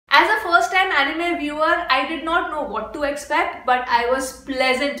anime viewer, I did not know what to expect, but I was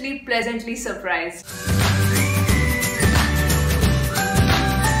pleasantly surprised.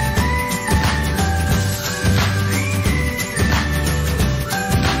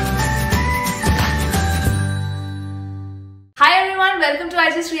 Welcome to I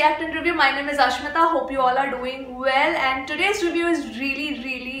Just React and Review. My name is Ashmita. Hope you all are doing well, and today's review is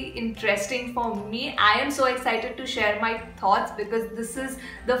really interesting for me. I am so excited to share my thoughts because this is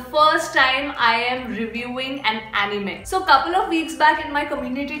the first time I am reviewing an anime. So a couple of weeks back in my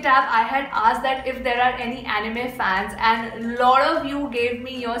community tab, I had asked that if there are any anime fans, and a lot of you gave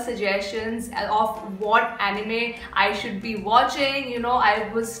me your suggestions of what anime I should be watching. You know,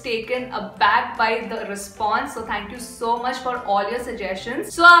 I was taken aback by the response, so thank you so much for all your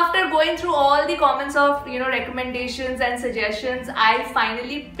suggestions. So after going through all the comments of recommendations and suggestions, I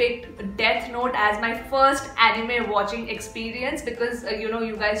finally picked Death Note as my first anime watching experience because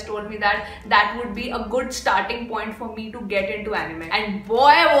you guys told me that that would be a good starting point for me to get into anime, and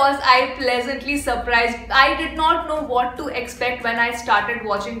boy was I pleasantly surprised. I did not know what to expect when I started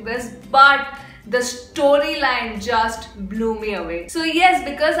watching this, but the storyline just blew me away. So yes,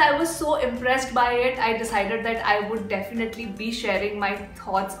 because I was so impressed by it, I decided that I would definitely be sharing my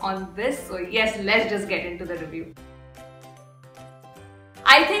thoughts on this. So yes, let's just get into the review.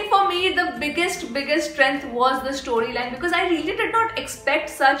 I think for me the biggest strength was the storyline because I really did not expect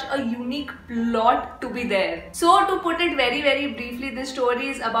such a unique plot to be there. So to put it very briefly, this story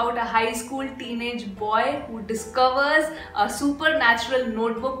is about a high school teenage boy who discovers a supernatural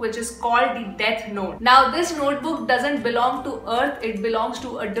notebook which is called the Death Note. Now this notebook doesn't belong to Earth, it belongs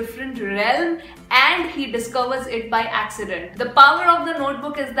to a different realm, and he discovers it by accident. The power of the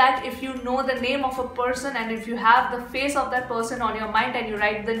notebook is that if you know the name of a person and if you have the face of that person on your mind and you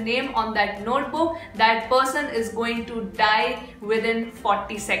write the name on that notebook, that person is going to die within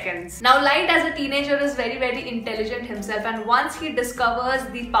 40 seconds. Now Light as a teenager is very intelligent himself, and once he discovers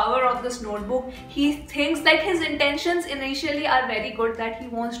the power of this notebook, he thinks that his intentions initially are very good, that he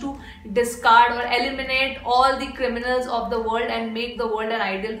wants to discard or eliminate all the criminals of the world and make the world an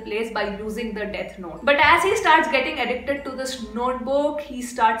ideal place by using the Death Note. But as he starts getting addicted to this notebook, he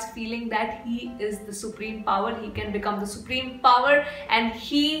starts feeling that he is the supreme power, he can become the supreme power, and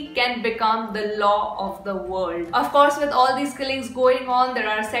he can become the law of the world. Of course, with all these killings going on, there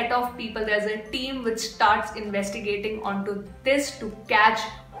are a set of people, there's a team which starts investigating onto this to catch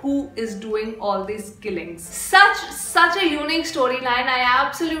who is doing all these killings. Such a unique storyline. I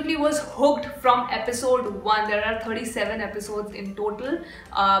absolutely was hooked from episode 1. There are 37 episodes in total,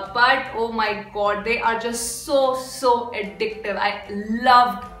 but oh my god, they are just so addictive. I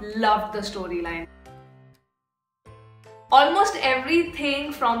loved the storyline. Almost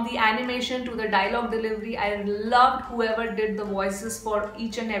everything from the animation to the dialogue delivery, I loved whoever did the voices for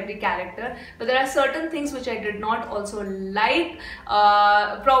each and every character. But there are certain things which I did not also like.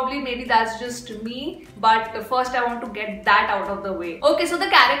 Probably maybe that's just me, but first I want to get that out of the way. Okay, so the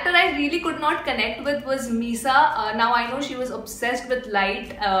character I really could not connect with was Misa. Now I know she was obsessed with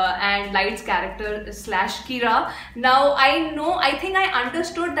Light and Light's character / Kira. Now I think I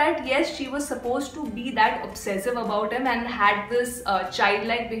understood that yes, she was supposed to be that obsessive about him and had this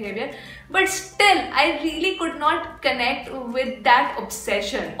childlike behavior, but still I really could not connect with that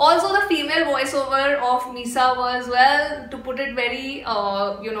obsession. Also, the female voiceover of Misa was, well, to put it very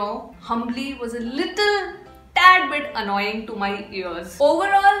humbly, was a little tad bit annoying to my ears.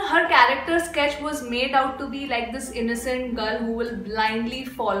 Overall, her character sketch was made out to be like this innocent girl who will blindly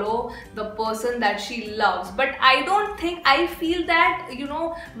follow the person that she loves. But I feel that,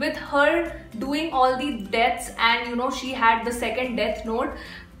 with her doing all the deaths and she had the second Death Note,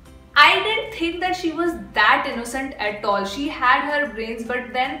 I didn't think that she was that innocent at all. She had her brains,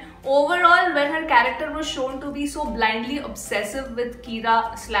 but then overall, when her character was shown to be so blindly obsessive with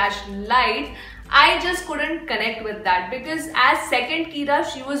Kira / Light, I just couldn't connect with that, because as second Kira,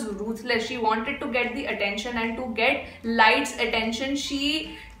 she was ruthless. She wanted to get the attention, and to get Light's attention,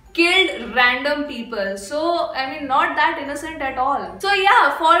 she killed random people. So I mean, not that innocent at all. So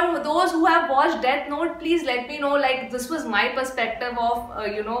yeah, for those who have watched Death Note, please let me know, like, this was my perspective of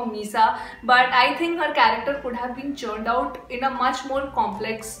Misa, but I think her character could have been churned out in a much more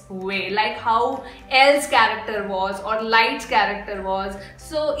complex way, like how L's character was or Light's character was.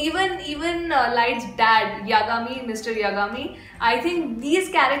 So even Light's dad, Yagami, Mr. Yagami, I think these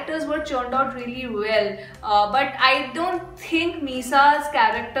characters were churned out really well, but I don't think Misa's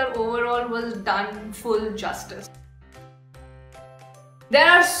character overall was done full justice. There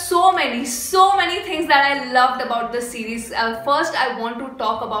are so many things that I loved about this series. First, I want to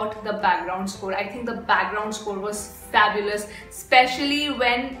talk about the background score. I think the background score was fabulous, especially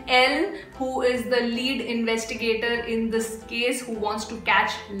when Elle, who is the lead investigator in this case, who wants to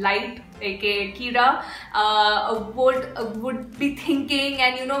catch Light, aka Kira, would be thinking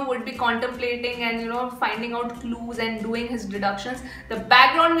and would be contemplating and finding out clues and doing his deductions. The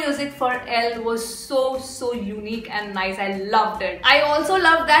background music for Elle was so unique and nice. I loved it. I also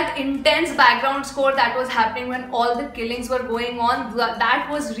loved that intense background score that was happening when all the killings were going on. That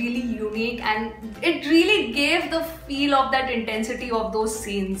was really unique and it really gave the feel of that intensity of those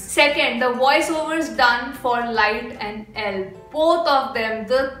scenes. Second, the voiceovers done for Light and Elle. Both of them,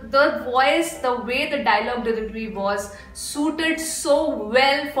 the voice, the way the dialogue delivery was suited so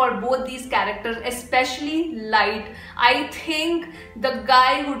well for both these characters, especially Light. I think the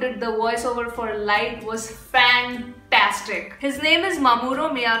guy who did the voiceover for Light was fantastic. His name is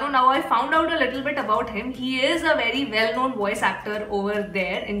Mamoru Miyano. Now I found out a little bit about him. He is a very well-known voice actor over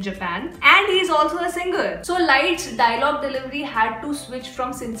there in Japan, and he's also a singer. So Light's dialogue delivery had to switch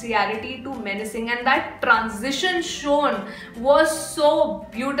from sincerity to menacing, and that transition shown was so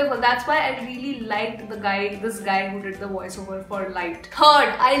beautiful. That's why I really liked this guy who did the voiceover for Light.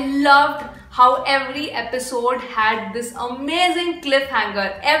 Third, I loved how every episode had this amazing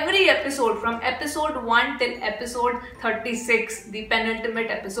cliffhanger. Every episode, from episode 1 till episode 36, the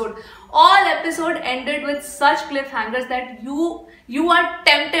penultimate episode, all episode ended with such cliffhangers that you are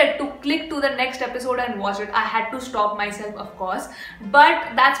tempted to click to the next episode and watch it. I had to stop myself, of course,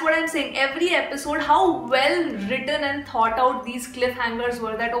 but that's what I'm saying. Every episode, how well written and thought out these cliffhangers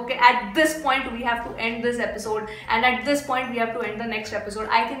were, that okay, at this point we have to end this episode, and at this point we have to end the next episode.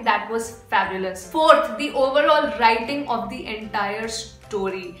 I think that was fabulous. Fourth, the overall writing of the entire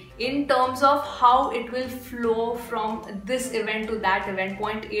story in terms of how it will flow from this event to that event,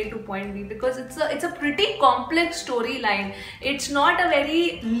 point A to point B, because it's a pretty complex storyline. It's not a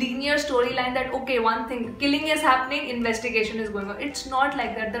very linear storyline that okay, one thing, killing is happening, investigation is going on. It's not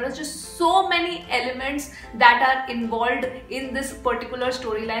like that. There are just so many elements that are involved in this particular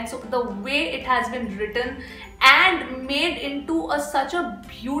storyline. So the way it has been written and made into such a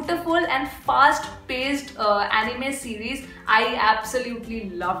beautiful and fast-paced anime series, I absolutely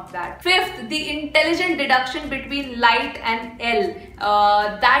loved that. Fifth, the intelligent deduction between Light and Elle.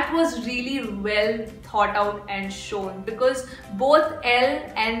 That was really well thought out and shown, because both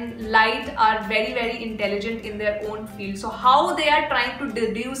Elle and Light are very intelligent in their own field. So how they are trying to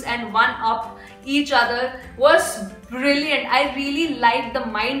deduce and one-up each other was brilliant. I really liked the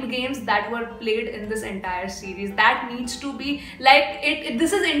mind games that were played in this entire series. That needs to be like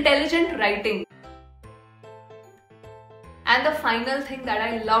this is intelligent writing. And the final thing that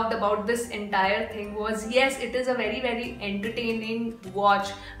I loved about this entire thing was, yes, it is a very entertaining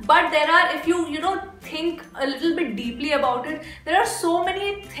watch, but there are, if you think a little bit deeply about it, there are so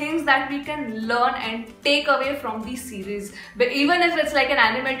many things that we can learn and take away from these series. But even if it's like an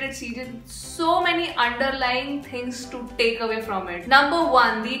animated series, so many underlying things to take away from it. Number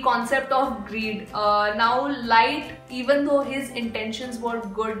one, the concept of greed. Now Light, even though his intentions were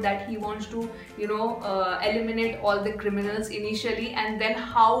good, that he wants to eliminate all the criminals initially, and then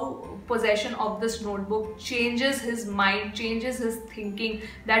how possession of this notebook changes his mind, changes his thinking,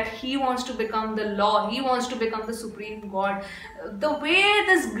 that he wants to become the law, he wants to become the supreme god. The way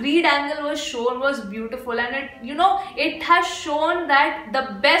this greed angle was shown was beautiful, and it has shown that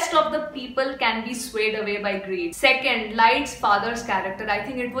the best of the people can be swayed away by greed. Second, Light's father's character, I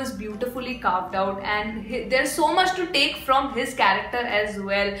think it was beautifully carved out, and there's so much to take from his character as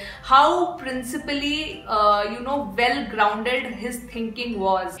well. How principally well grounded his thinking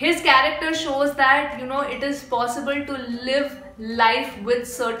was. His character shows that it is possible to live life with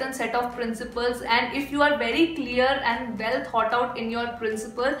certain set of principles, and if you are very clear and well thought out in your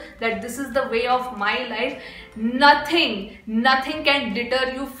principle that this is the way of my life, nothing can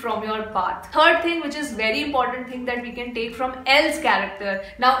deter you from your path. Third thing, which is very important thing that we can take from Elle's character.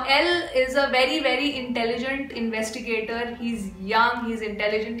 Now Elle is a very intelligent investigator. He's young, he's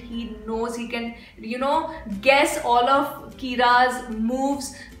intelligent, he knows, he can guess all of Kira's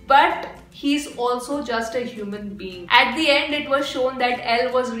moves, but he's also just a human being. At the end, it was shown that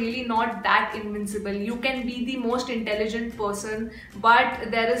Elle was really not that invincible. You can be the most intelligent person, but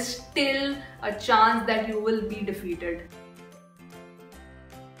there is still a chance that you will be defeated.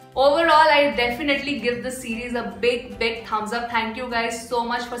 Overall, I definitely give this series a big thumbs up. Thank you guys so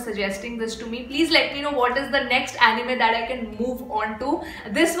much for suggesting this to me. Please let me know what is the next anime that I can move on to.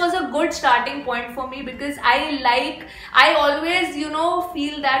 This was a good starting point for me because I always,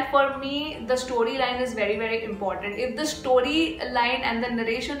 feel that for me the storyline is very important. If the storyline and the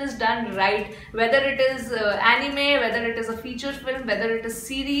narration is done right, whether it is anime, whether it is a feature film, whether it is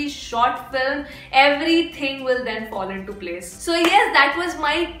series, short film, everything will then fall into place. So yes, that was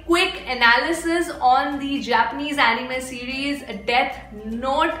my quick analysis on the Japanese anime series Death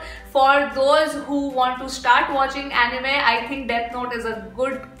Note. For those who want to start watching anime, I think Death Note is a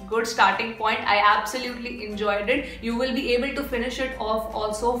good starting point. I absolutely enjoyed it. You will be able to finish it off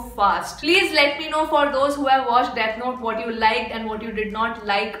also fast. Please let me know, for those who have watched Death Note, what you liked and what you did not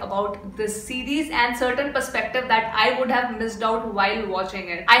like about this series, and certain perspective that I would have missed out while watching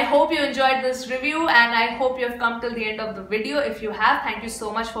it. I hope you enjoyed this review and I hope you have come till the end of the video. If you have, thank you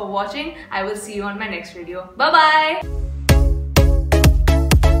so much for watching. I will see you on my next video. Bye bye.